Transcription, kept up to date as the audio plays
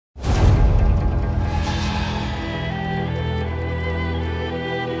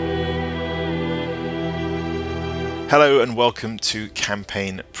Hello and welcome to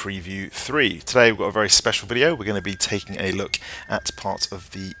Campaign Preview 3. Today we've got a very special video. We're going to be taking a look at part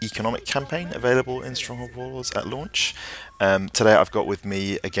of the economic campaign available in Stronghold Warlords at launch. Today I've got with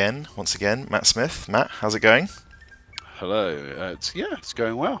me once again, Matt Smith. Matt, how's it going? Hello. It's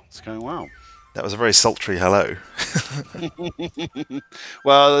going well. It's going well. That was a very sultry hello.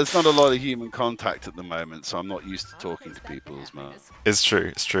 Well, there's not a lot of human contact at the moment, so I'm not used to talking to people as much. It's true,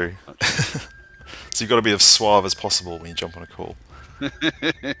 it's true. So you've got to be as suave as possible when you jump on a call.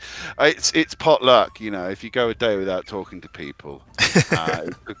 It's potluck, you know. If you go a day without talking to people,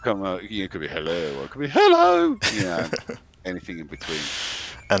 it could come. It could be hello, or it could be hello. You know, anything in between.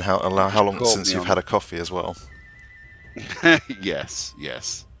 And how long since you've had a coffee as well? Yes,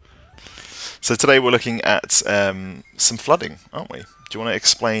 yes. So today we're looking at some flooding, aren't we? Do you want to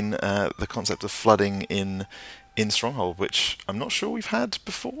explain the concept of flooding in Stronghold, which I'm not sure we've had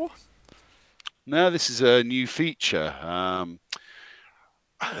before? No, this is a new feature.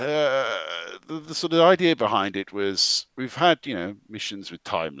 The sort of idea behind it was we've had, missions with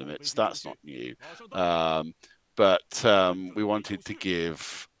time limits. That's not new. But we wanted to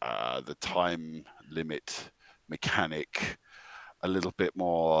give the time limit mechanic a little bit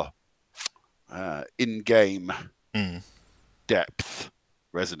more in-game depth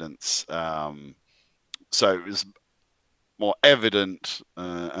resonance. So it was more evident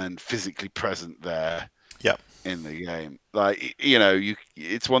and physically present there. Yep. In the game, like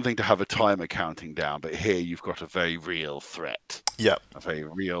it's one thing to have a timer counting down, but here you've got a very real threat. Yep. A very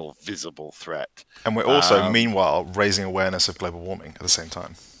real, visible threat. And we're also, meanwhile, raising awareness of global warming at the same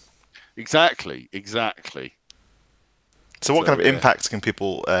time. Exactly. So what kind of impacts can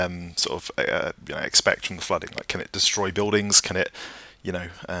people expect from the flooding? Like, can it destroy buildings? Can it,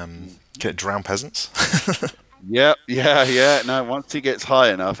 can it drown peasants? Yeah. No, once it gets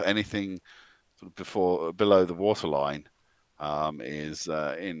high enough, anything below the waterline is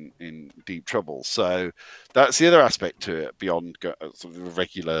in deep trouble. So that's the other aspect to it. Beyond sort of a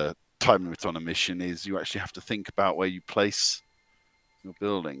regular time limit on a mission, is you actually have to think about where you place your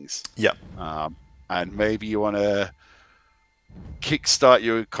buildings. Yeah. And maybe you want to kickstart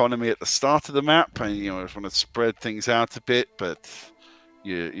your economy at the start of the map, and you want to spread things out a bit, but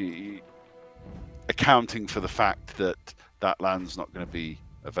you accounting for the fact that that land's not going to be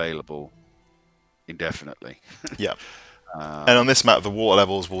available indefinitely. Yeah. And on this map, the water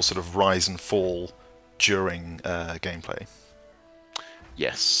levels will sort of rise and fall during gameplay.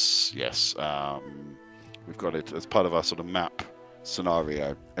 Yes. We've got it as part of our sort of map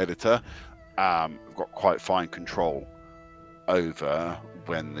scenario editor. We've got quite fine control over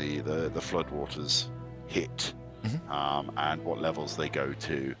when the floodwaters hit, and what levels they go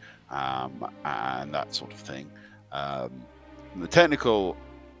to, and that sort of thing. From the technical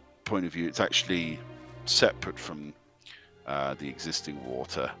point of view, it's actually separate from the existing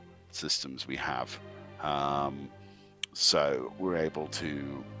water systems we have, so we're able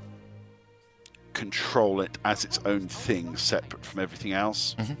to control it as its own thing, separate from everything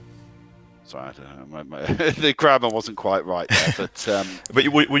else. Sorry, I don't know, the grammar wasn't quite right there, but but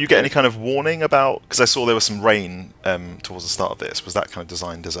will you get any kind of warning about? Because I saw there was some rain towards the start of this. Was that kind of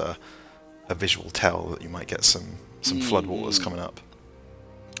designed as a visual tell that you might get some floodwaters coming up?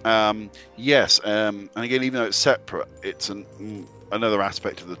 Yes, and again, even though it's separate, it's another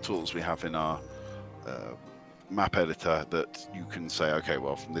aspect of the tools we have in our map editor that you can say, okay,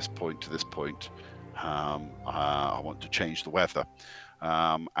 well, from this point to this point, I want to change the weather,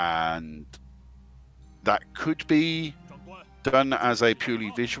 and that could be done as a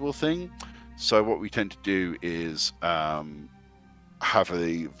purely visual thing. So what we tend to do is have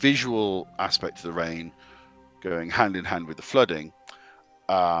a visual aspect of the rain going hand in hand with the flooding.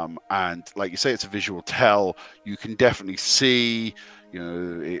 And like you say, it's a visual tell. You can definitely see,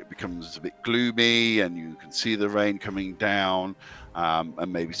 it becomes a bit gloomy, and you can see the rain coming down,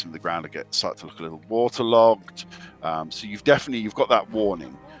 and maybe some of the ground will start to look a little waterlogged. So you've got that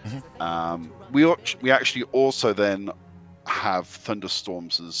warning. We actually also then have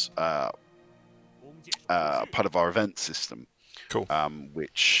thunderstorms as part of our event system. Cool.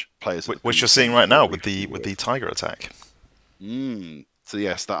 Which players, which you're seeing right now with the tiger attack. So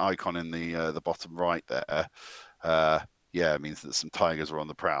yes, that icon in the bottom right there, it means that some tigers are on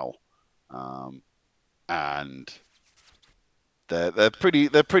the prowl, and they're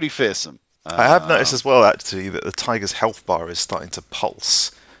pretty fearsome. I have noticed as well, actually, that the tiger's health bar is starting to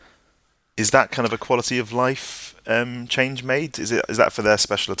pulse. Is that kind of a quality of life change made? Is that for their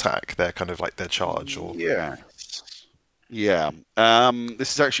special attack? Their kind of like their charge, or yeah.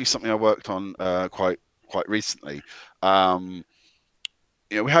 This is actually something I worked on quite recently.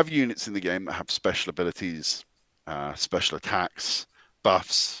 We have units in the game that have special abilities special attacks,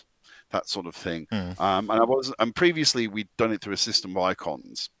 buffs, that sort of thing. Mm. And previously we'd done it through a system of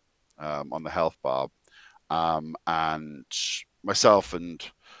icons on the health bar, and myself and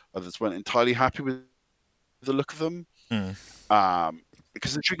others weren't entirely happy with the look of them,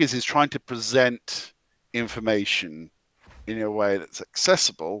 because the trick is trying to present information in a way that's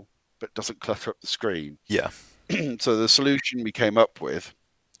accessible but doesn't clutter up the screen. Yeah. So the solution we came up with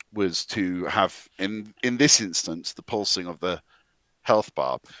was to have, in this instance, the pulsing of the health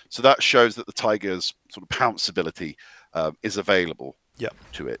bar. So that shows that the tiger's sort of pounce ability is available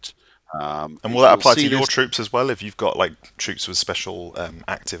to it. And will that apply to your troops as well, if you've got like troops with special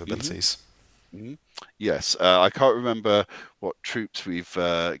active abilities? Yes, I can't remember what troops we've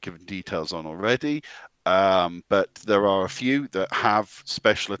given details on already, but there are a few that have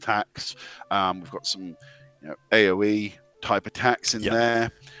special attacks. We've got some AoE type attacks in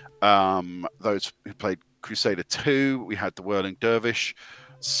there. Those who played Crusader 2, we had the Whirling Dervish,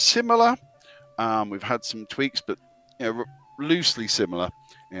 similar. We've had some tweaks, but loosely similar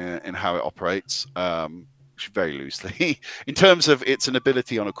in how it operates. Very loosely in terms of it's an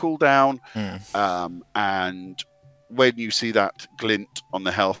ability on a cooldown, and when you see that glint on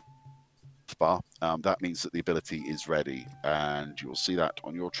the health bar, that means that the ability is ready, and you will see that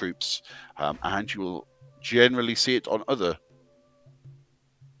on your troops, and you will generally see it on other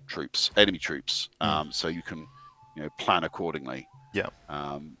troops, enemy troops, so you can plan accordingly.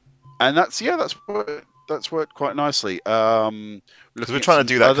 And that's worked quite nicely. Because we're trying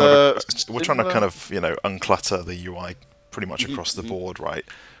to do that we're trying to kind of unclutter the UI pretty much across the board, right?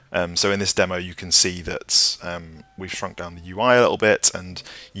 So in this demo, you can see that we've shrunk down the UI a little bit, and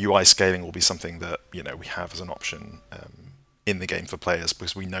UI scaling will be something that we have as an option in the game for players,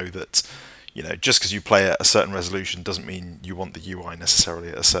 because we know that just because you play at a certain resolution doesn't mean you want the UI necessarily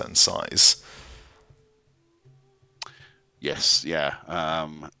at a certain size. Yes, yeah.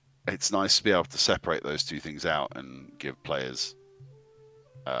 It's nice to be able to separate those two things out and give players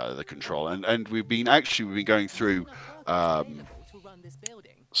the control. And we've been going through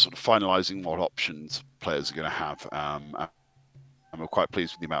sort of finalizing what options players are going to have. And we're quite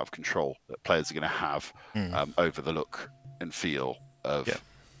pleased with the amount of control that players are going to have over the look and feel of,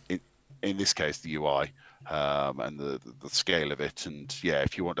 in this case, the UI. And the scale of it, and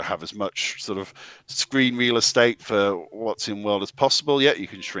if you want to have as much sort of screen real estate for what's in world as possible, you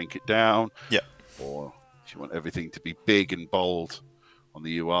can shrink it down. Or if you want everything to be big and bold on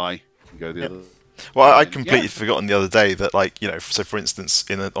the UI, you can go the other. Well, I'd completely forgotten the other day that, so for instance,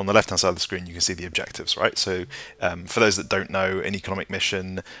 on the left-hand side of the screen, you can see the objectives, right? So for those that don't know, an economic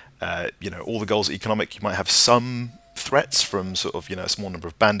mission, all the goals at economic, you might have some threats from sort of a small number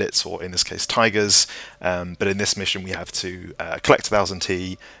of bandits, or in this case tigers, but in this mission we have to collect 1,000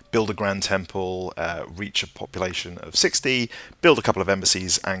 tea, build a grand temple, reach a population of 60, build a couple of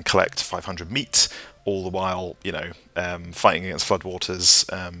embassies, and collect 500 meat, all the while fighting against floodwaters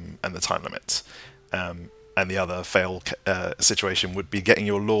and the time limit. And the other fail situation would be getting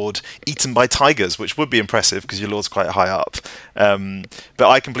your lord eaten by tigers, which would be impressive because your lord's quite high up. But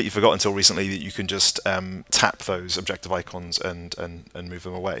I completely forgot until recently that you can just tap those objective icons and move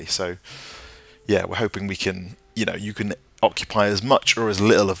them away. So yeah, we're hoping we can, you can occupy as much or as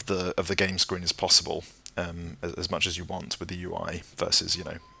little of the game screen as possible, as much as you want with the UI versus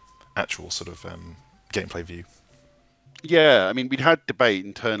actual sort of gameplay view. Yeah, I mean, we'd had debate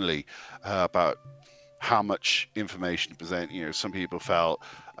internally about how much information to present. Some people felt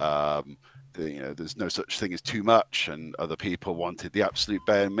there's no such thing as too much, and other people wanted the absolute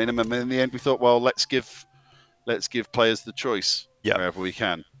bare minimum. And in the end, we thought, well, let's give players the choice wherever we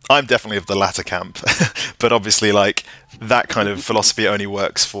can. I'm definitely of the latter camp, but obviously, that kind of philosophy only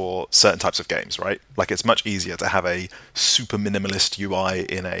works for certain types of games, right? It's much easier to have a super minimalist UI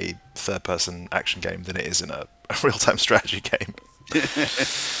in a third-person action game than it is in a real-time strategy game.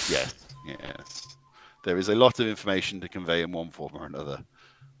 Yes. There is a lot of information to convey in one form or another.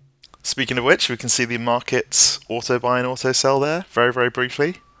 Speaking of which, we can see the market auto buy and auto sell there, very, very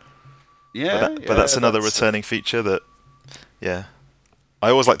briefly. But that's another returning feature that, I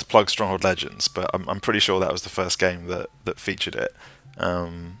always like to plug Stronghold Legends, but I'm pretty sure that was the first game that featured it.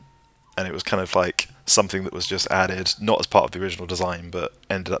 And it was kind of like something that was just added, not as part of the original design, but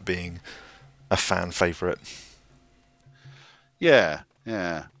ended up being a fan favourite. Yeah.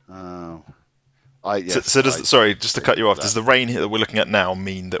 Sorry, just to cut you off, does the rain here that we're looking at now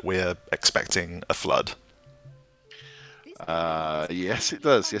mean that we're expecting a flood? Yes, it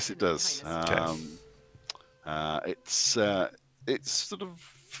does. Yes, it does. Okay. It's sort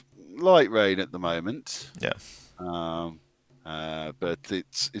of light rain at the moment. Yeah. But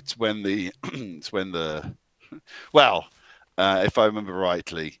it's when the Well, if I remember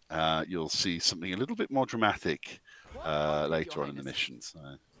rightly, you'll see something a little bit more dramatic later on in the mission. So,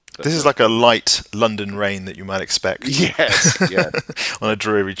 This is like a light London rain that you might expect yes, yeah. on a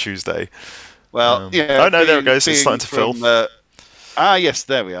dreary Tuesday. Well, yeah. Oh no, there it goes. It's starting to fill. Yes,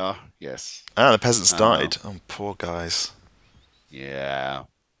 there we are. Yes. Ah, the peasants died. Oh, poor guys. Yeah.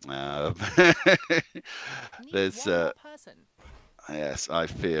 There's. Yes, I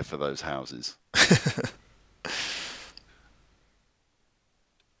fear for those houses.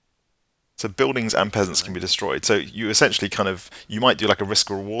 So buildings and peasants can be destroyed. So you essentially you might do like a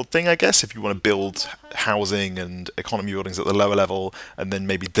risk reward thing, I guess, if you want to build housing and economy buildings at the lower level, and then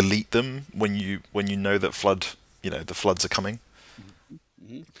maybe delete them when you know that the floods are coming.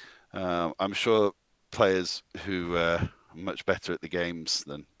 I'm sure players who are much better at the games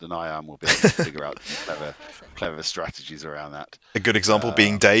than I am will be able to figure out clever strategies around that. A good example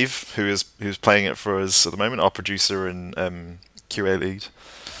being Dave, who's playing it for us at the moment, our producer and QA lead.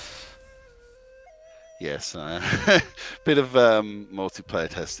 Yes, bit of multiplayer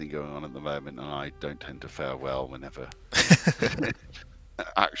testing going on at the moment, and I don't tend to fare well whenever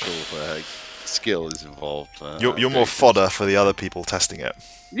actual skill is involved. You're more fodder for the other people testing it.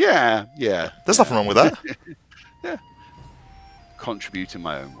 Yeah. There's nothing wrong with that. Yeah. Contribute in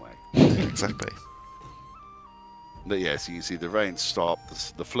my own way. Exactly. But yes, you can see the rain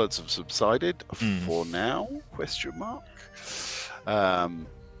stopped. The floods have subsided for now? Question mark.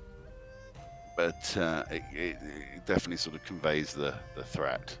 But it definitely sort of conveys the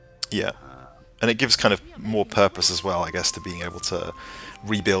threat. Yeah. And it gives kind of more purpose as well, I guess, to being able to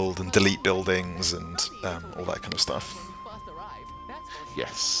rebuild and delete buildings and all that kind of stuff.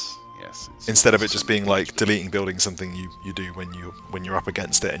 Yes. Instead of it just being like deleting buildings, something you do when you're up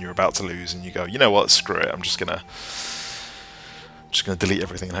against it and you're about to lose, and you go, you know what, screw it, I'm just gonna delete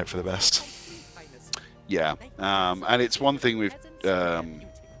everything and hope for the best. Yeah, and it's one thing we've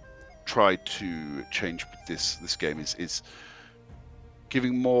tried to change with this game is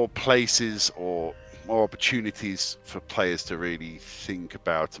giving more places or more opportunities for players to really think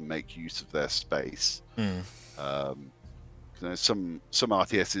about and make use of their space. Some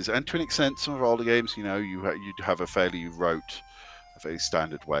RTSs, and to an extent some of older games, you'd have a fairly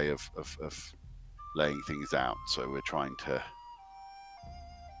standard way of laying things out. So we're trying to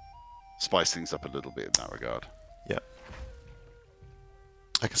spice things up a little bit in that regard. Yeah.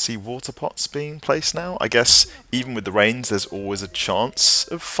 I can see water pots being placed now. I guess even with the rains, there's always a chance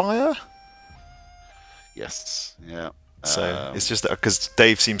of fire. Yes. Yeah. So it's just that because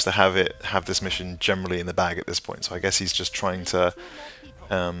Dave seems to have this mission generally in the bag at this point. So I guess he's just trying to,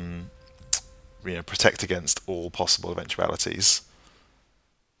 protect against all possible eventualities.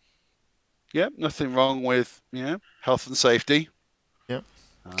 Yeah, nothing wrong with health and safety. Yeah,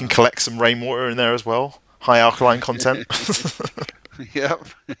 you can collect some rainwater in there as well. High alkaline content. Yep.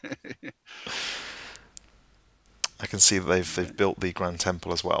 I can see that they've built the Grand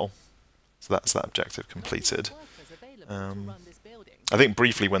Temple as well. So that's that objective completed. I think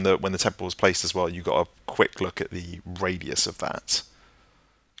briefly when the temple was placed as well, you got a quick look at the radius of that.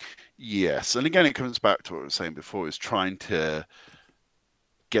 Yes, and again, it comes back to what I was saying before: is trying to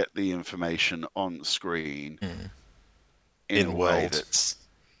get the information on the screen in a way that's.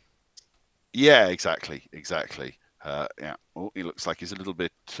 Yeah, exactly. Yeah. Oh, he looks like he's a little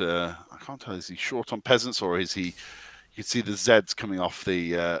bit. I can't tell. Is he short on peasants, or is he? You can see the Zeds coming off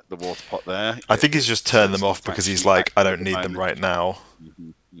the water pot there. I think he's just turned them off because he's like, I don't need them right now.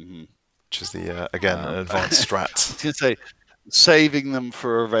 Which is again an advanced strat. I was going to say saving them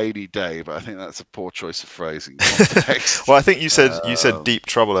for a rainy day, but I think that's a poor choice of phrasing. Context. Well, I think you said deep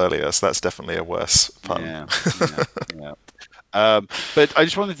trouble earlier, so that's definitely a worse pun. Yeah. But I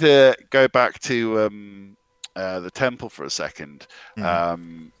just wanted to go back to the temple for a second.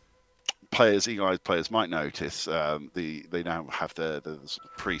 Eagle-eyed players might notice they now have the sort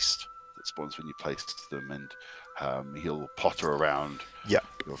of priest that spawns when you place them, and he'll potter around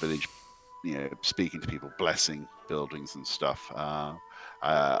your village, speaking to people, blessing buildings and stuff. I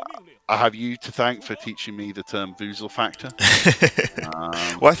have you to thank for teaching me the term Voozle factor.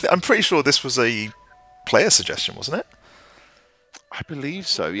 Well, I'm pretty sure this was a player suggestion, wasn't it? I believe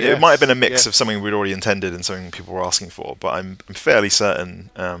so, yes. It might have been a mix of something we'd already intended and something people were asking for, but I'm fairly certain.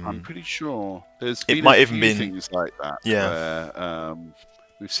 I'm pretty sure there's it might even been things like that. Yeah. Where,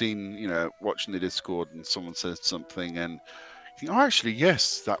 we've seen, watching the Discord, and someone says something, and you think, oh, actually,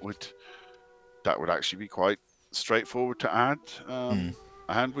 yes, that would actually be quite straightforward to add,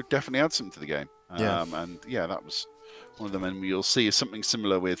 and would definitely add something to the game. And yeah, that was one of them, and you'll see something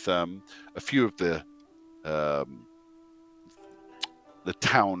similar with a few of the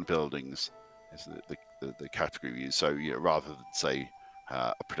town buildings. Is the category we use. So rather than say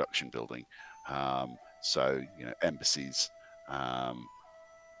a production building, so embassies, sort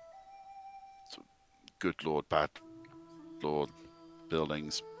of good lord, bad lord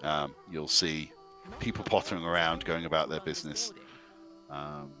buildings, you'll see people pottering around going about their business,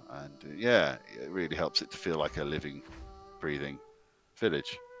 and yeah, it really helps it to feel like a living, breathing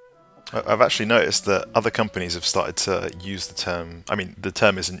village. I've actually noticed that other companies have started to use the term. I mean, the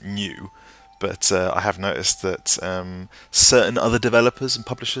term isn't new, but I have noticed that certain other developers and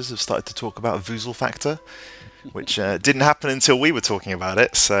publishers have started to talk about Voozle factor, which didn't happen until we were talking about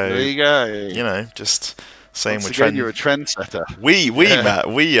it. So There you go. Just saying Once we're again, you're a trendsetter. We Matt,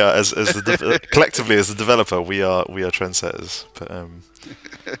 we are as collectively as the developer, we are trendsetters. But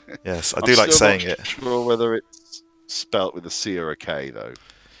yes, I do like saying it. I'm still not sure whether it's spelt with a C or a K though.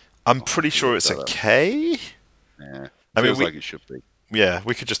 I'm pretty sure it's a K. Yeah, I mean, feels like it should be. Yeah,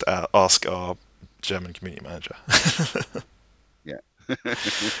 we could just ask our German community manager. Yeah.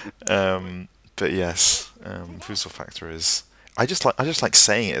 But yes, Voozle factor is. I just like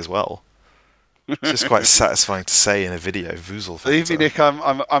saying it as well. It's just quite satisfying to say in a video. Voozle factor. Believe me, Nick,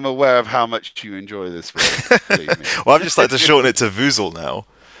 I'm aware of how much you enjoy this word. Believe me. Well, I've just like to shorten it to Voozle now.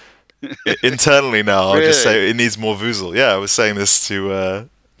 Internally now, Really? I'll just say it needs more Voozle. Yeah, I was saying this to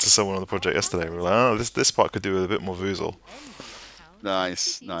someone on the project yesterday. We were like, oh, this part could do with a bit more Voozle.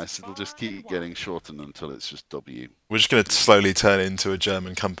 Nice. It'll just keep getting shortened until it's just W. We're just going to slowly turn into a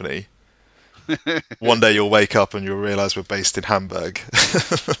German company. One day you'll wake up and you'll realise we're based in Hamburg.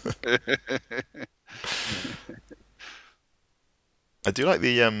 I do like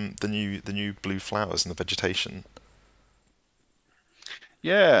the new blue flowers and the vegetation.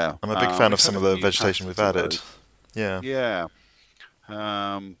 Yeah, I'm a big fan of some of the vegetation we've added. Yeah. Yeah.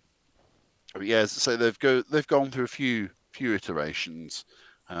 Yeah. So they've gone through a few iterations,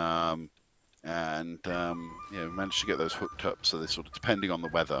 and managed to get those hooked up. So they sort of, depending on the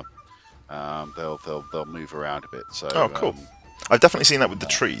weather, they'll move around a bit. So oh, cool. I've definitely seen that with the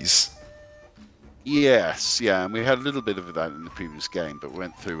trees. Yes, yeah, and we had a little bit of that in the previous game, but we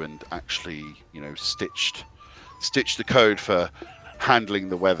went through and actually, stitched the code for handling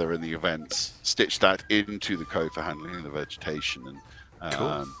the weather and the events, stitched that into the code for handling the vegetation, and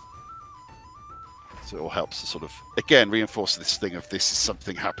cool. So it all helps to sort of, again, reinforce this thing of this is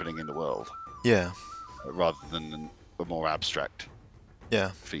something happening in the world. Yeah. Rather than a more abstract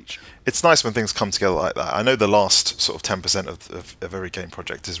feature. It's nice when things come together like that. I know the last sort of 10% of every game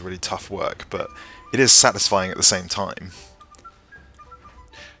project is really tough work, but it is satisfying at the same time.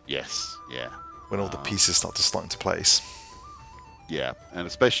 Yes, yeah. When all the pieces start to slot into place. Yeah, and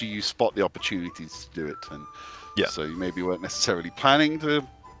especially you spot the opportunities to do it, and yeah. So you maybe weren't necessarily planning to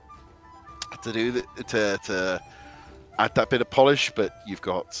do that, to add that bit of polish, but you've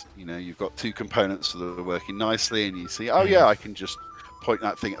got two components that are working nicely, and you see, oh yeah, I can just point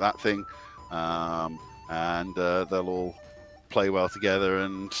that thing at that thing, and they'll all play well together,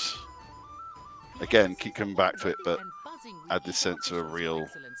 and again keep coming back to it, but add this sense of a real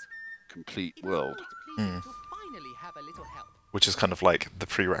complete world. Which is kind of like the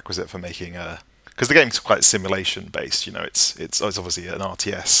prerequisite for making because the game's quite simulation based. It's obviously an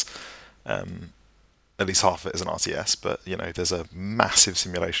RTS. At least half of it is an RTS, but there's a massive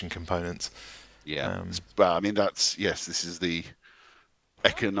simulation component. Yeah, well, I mean this is the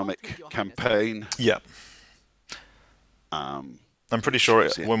economic campaign. Yeah. I'm pretty sure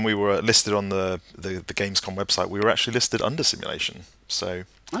when we were listed on the Gamescom website, we were actually listed under simulation. So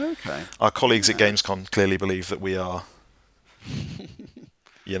okay, our colleagues at Gamescom clearly believe that we are,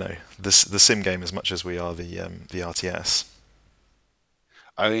 the sim game as much as we are the RTS.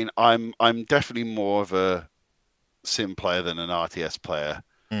 I mean, I'm definitely more of a sim player than an RTS player.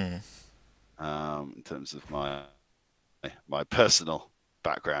 In terms of my personal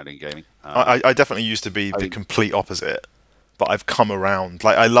background in gaming. I definitely used to be the complete opposite, but I've come around.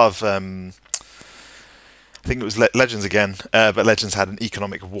 Like I love, I think it was Legends again, but Legends had an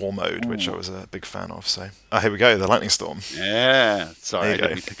economic war mode, which I was a big fan of. So here we go, the lightning storm. Yeah, sorry, I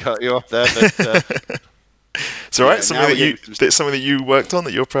didn't mean to cut you off there, but. It's all right. Something that you worked on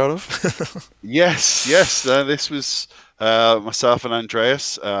that you're proud of. Yes. This was myself and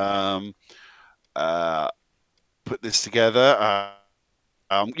Andreas put this together.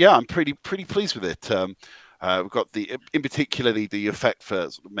 Yeah, I'm pretty pleased with it. We've got in particular the effect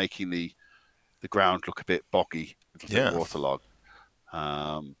for sort of making the ground look a bit boggy, a bit waterlogged.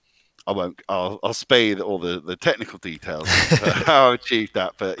 I'll spare all the technical details of how I achieved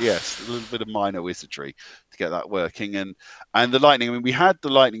that, but yes, a little bit of minor wizardry to get that working, and the lightning. I mean, we had the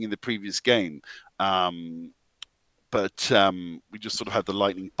lightning in the previous game, but we just sort of had the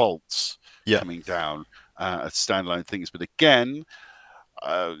lightning bolts, Yeah. coming down as standalone things. But again,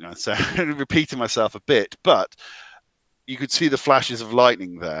 I'm going to say, repeating myself a bit, but you could see the flashes of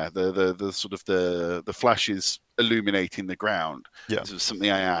lightning there, the sort of the flashes illuminating the ground. Yeah. This was something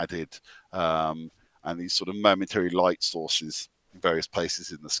I added, and these sort of momentary light sources in various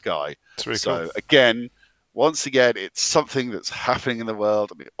places in the sky. It's really So cool. again, once again, it's something that's happening in the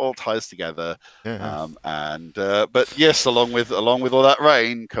world, and it all ties together. Yeah. But yes, along with all that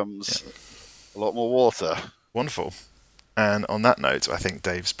rain comes a lot more water. Wonderful. And on that note, I think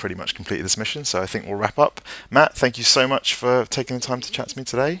Dave's pretty much completed this mission, so I think we'll wrap up. Matt, thank you so much for taking the time to chat to me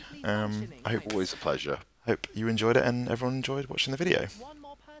today. I Always a pleasure. hope you enjoyed it and everyone enjoyed watching the video.